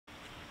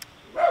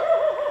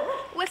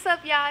What's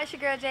up, y'all? It's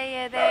your girl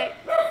Jay.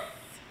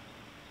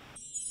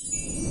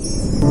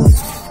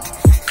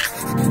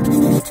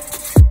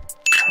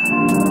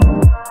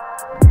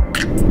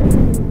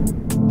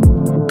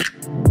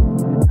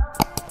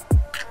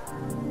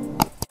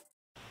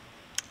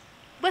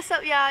 What's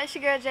up, y'all? It's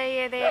your girl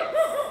Jay.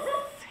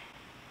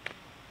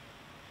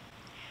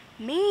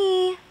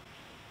 Me.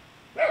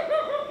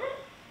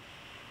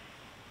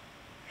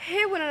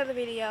 Here with another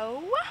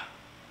video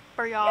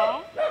for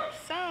y'all.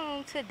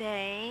 So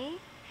today,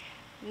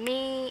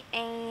 me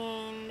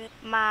and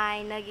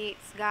my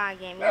Nuggets God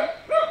gave me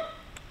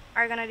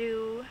are gonna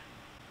do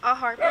a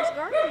Harper's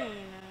garden.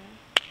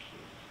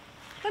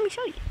 Let me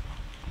show you.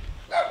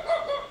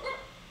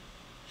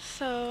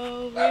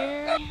 So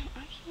I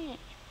can't.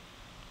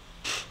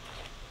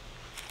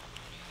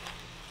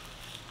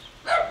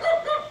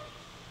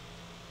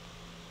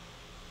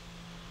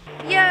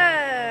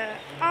 Yeah,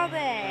 all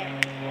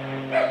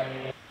that.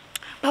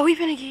 But we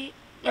finna get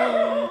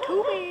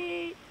into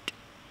it.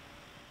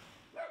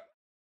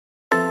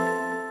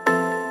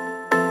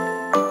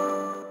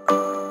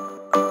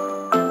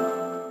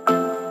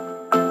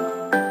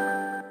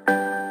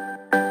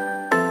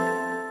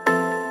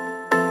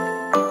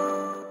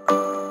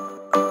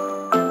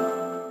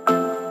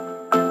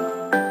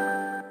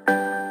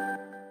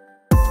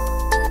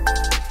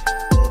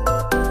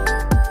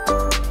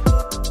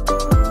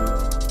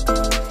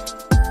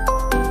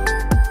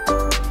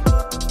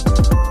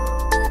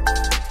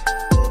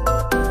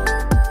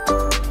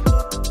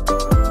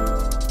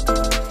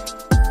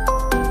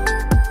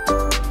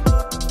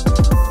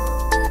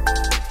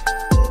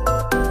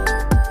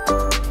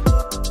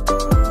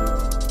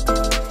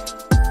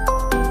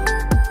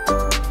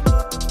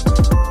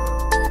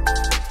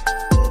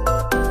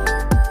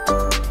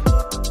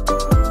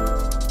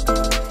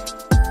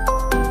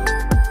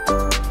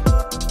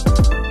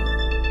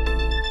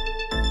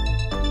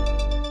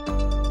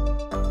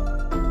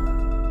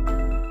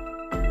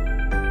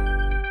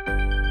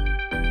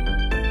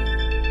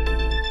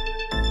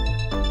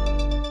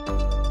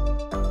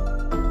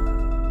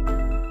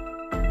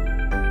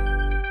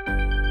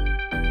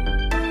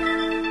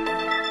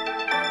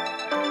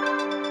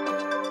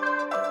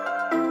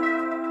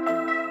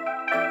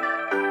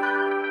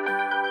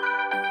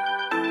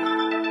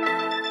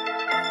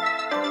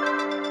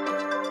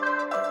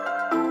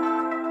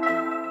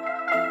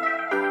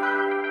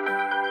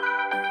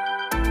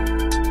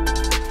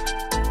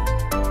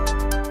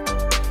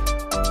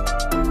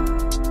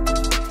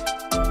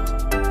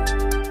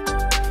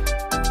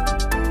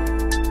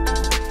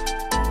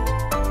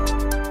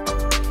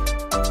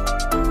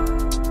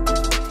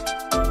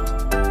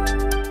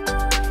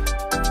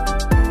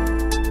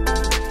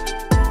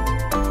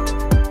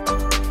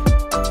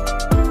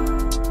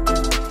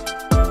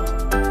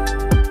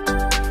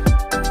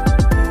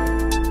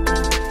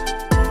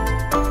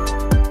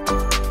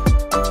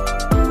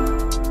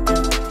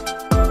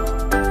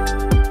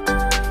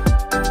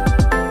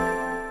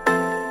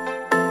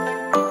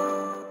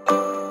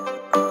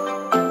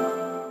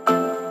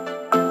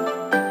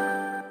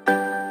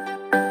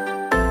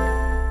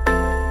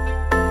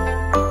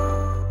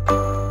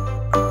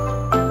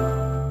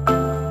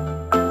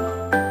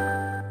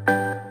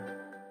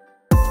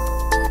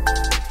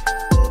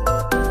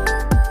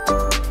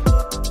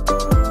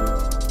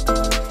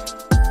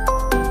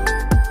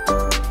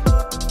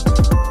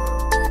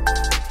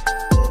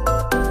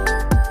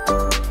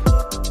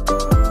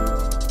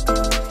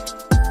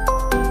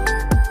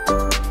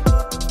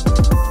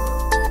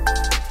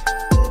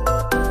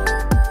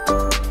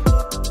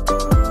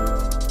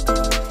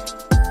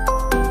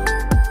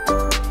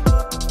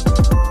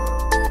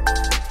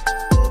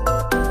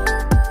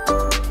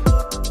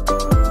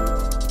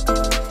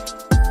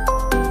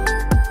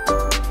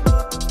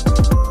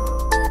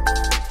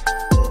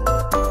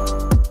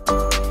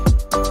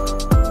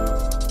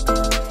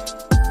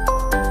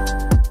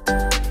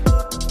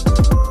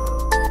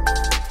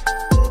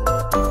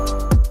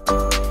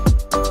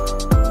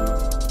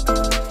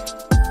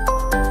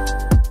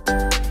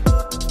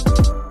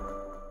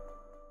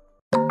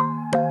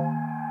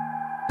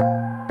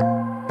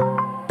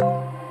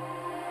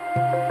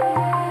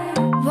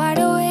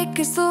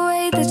 Is the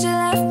way that you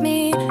left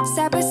me,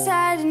 side by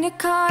side in your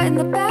car in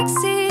the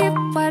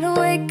backseat. Wide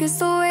awake is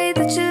the way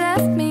that you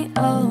left me,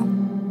 oh.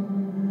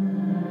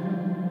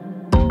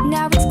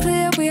 Now it's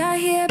clear we are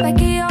here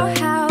back at your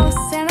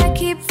house, and I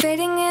keep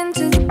fading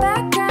into the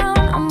background.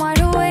 I'm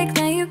wide awake,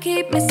 now you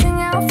keep missing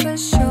out for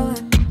sure.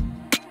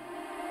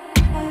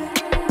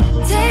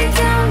 Take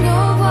down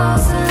your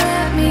walls and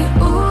let me,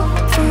 ooh,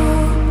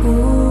 ooh,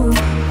 ooh.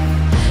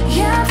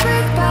 Yeah,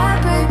 brick by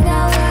brick,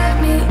 now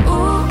let me,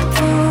 ooh,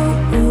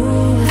 ooh,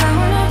 ooh. I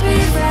wanna be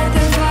right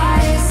there by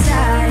your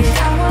side,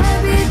 I wanna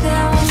be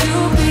there, won't you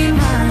be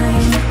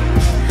mine?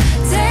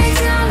 Take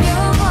down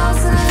your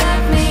walls and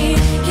let me,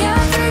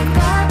 yeah, brick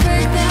by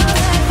brick, now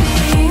let me,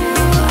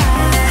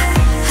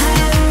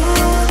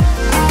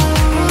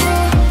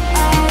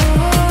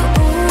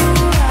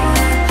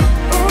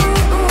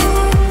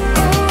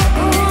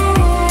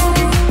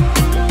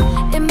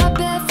 ooh, In my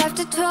bed 5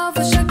 to 12,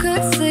 wish I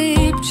could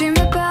sleep, dream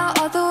about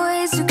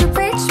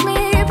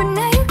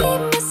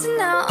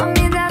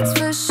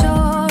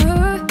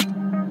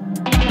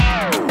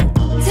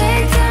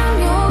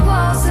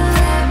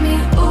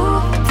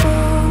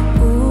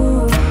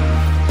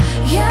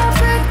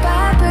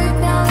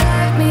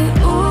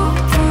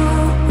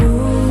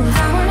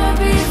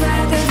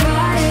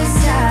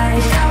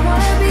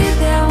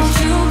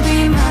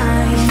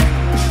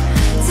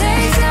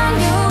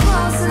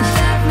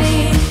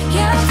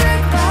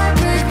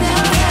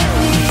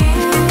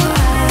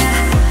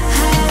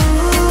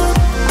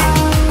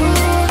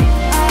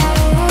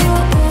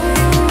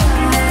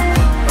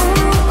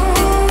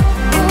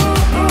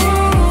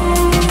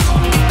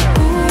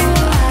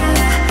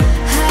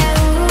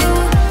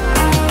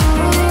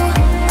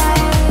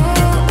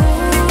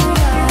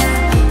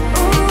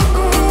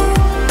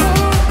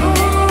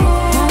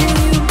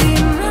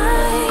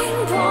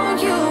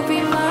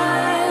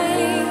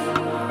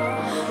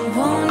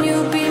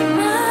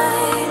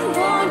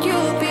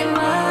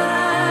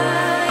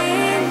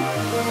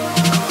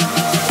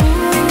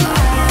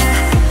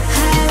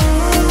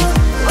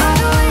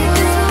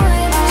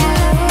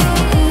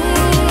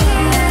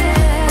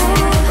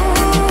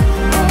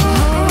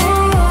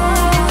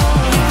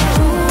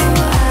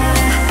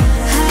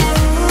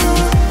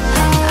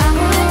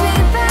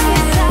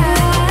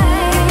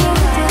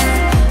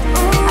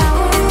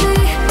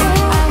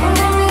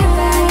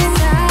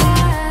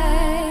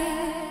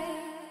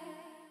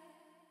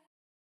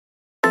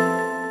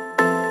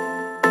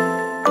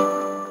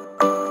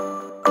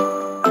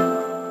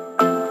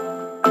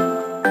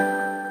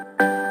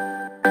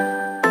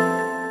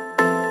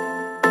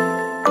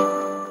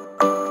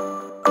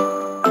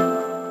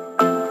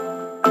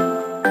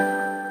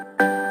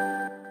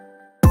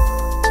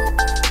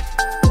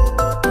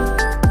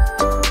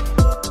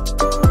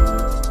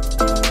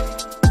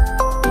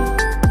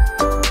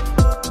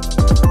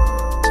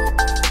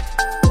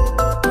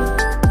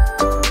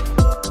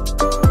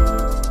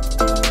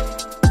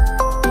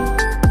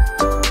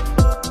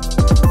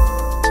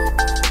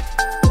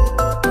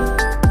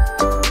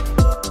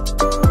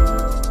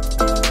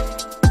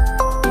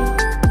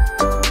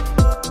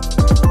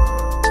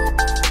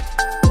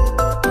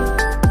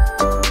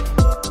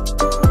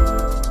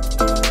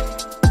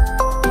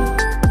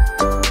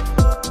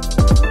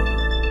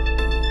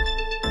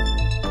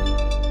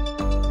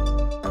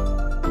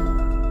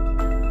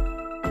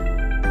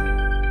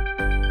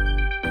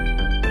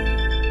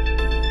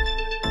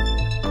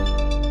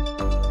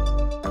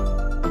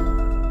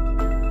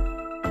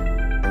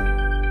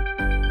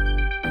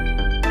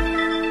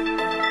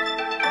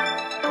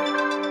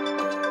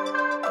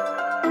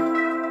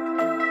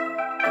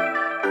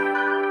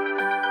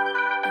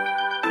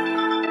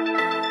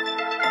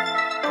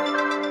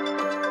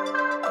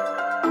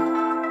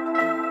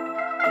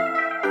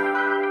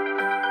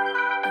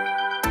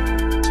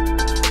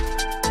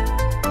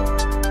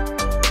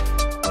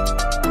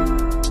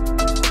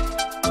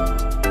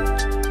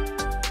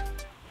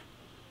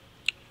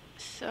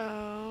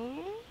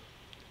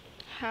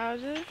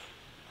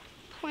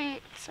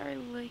plants are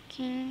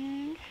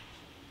looking.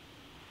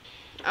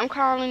 I'm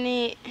calling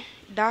it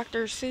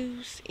Dr.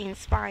 Seuss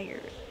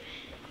inspired.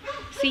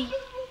 See,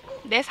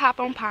 that's Hop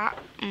on Pop.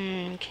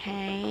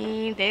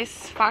 Okay,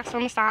 that's Fox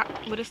on the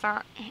Stop with a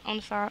stop on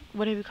the stop,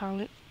 whatever you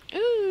call it.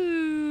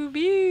 Ooh,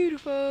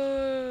 beautiful.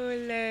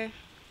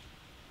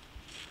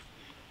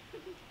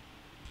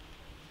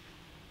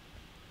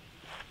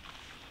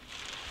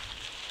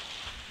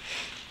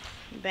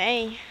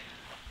 Bang.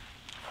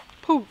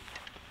 Poop.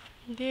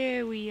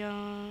 There we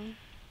are.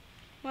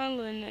 My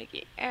little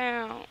nugget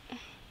out.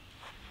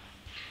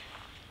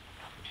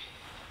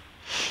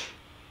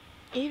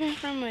 Even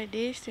from a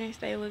distance,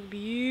 they look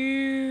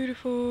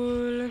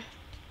beautiful.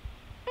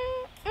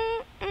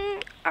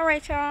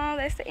 Alright, y'all.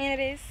 That's the end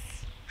of this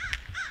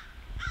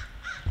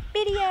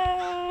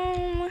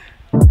video.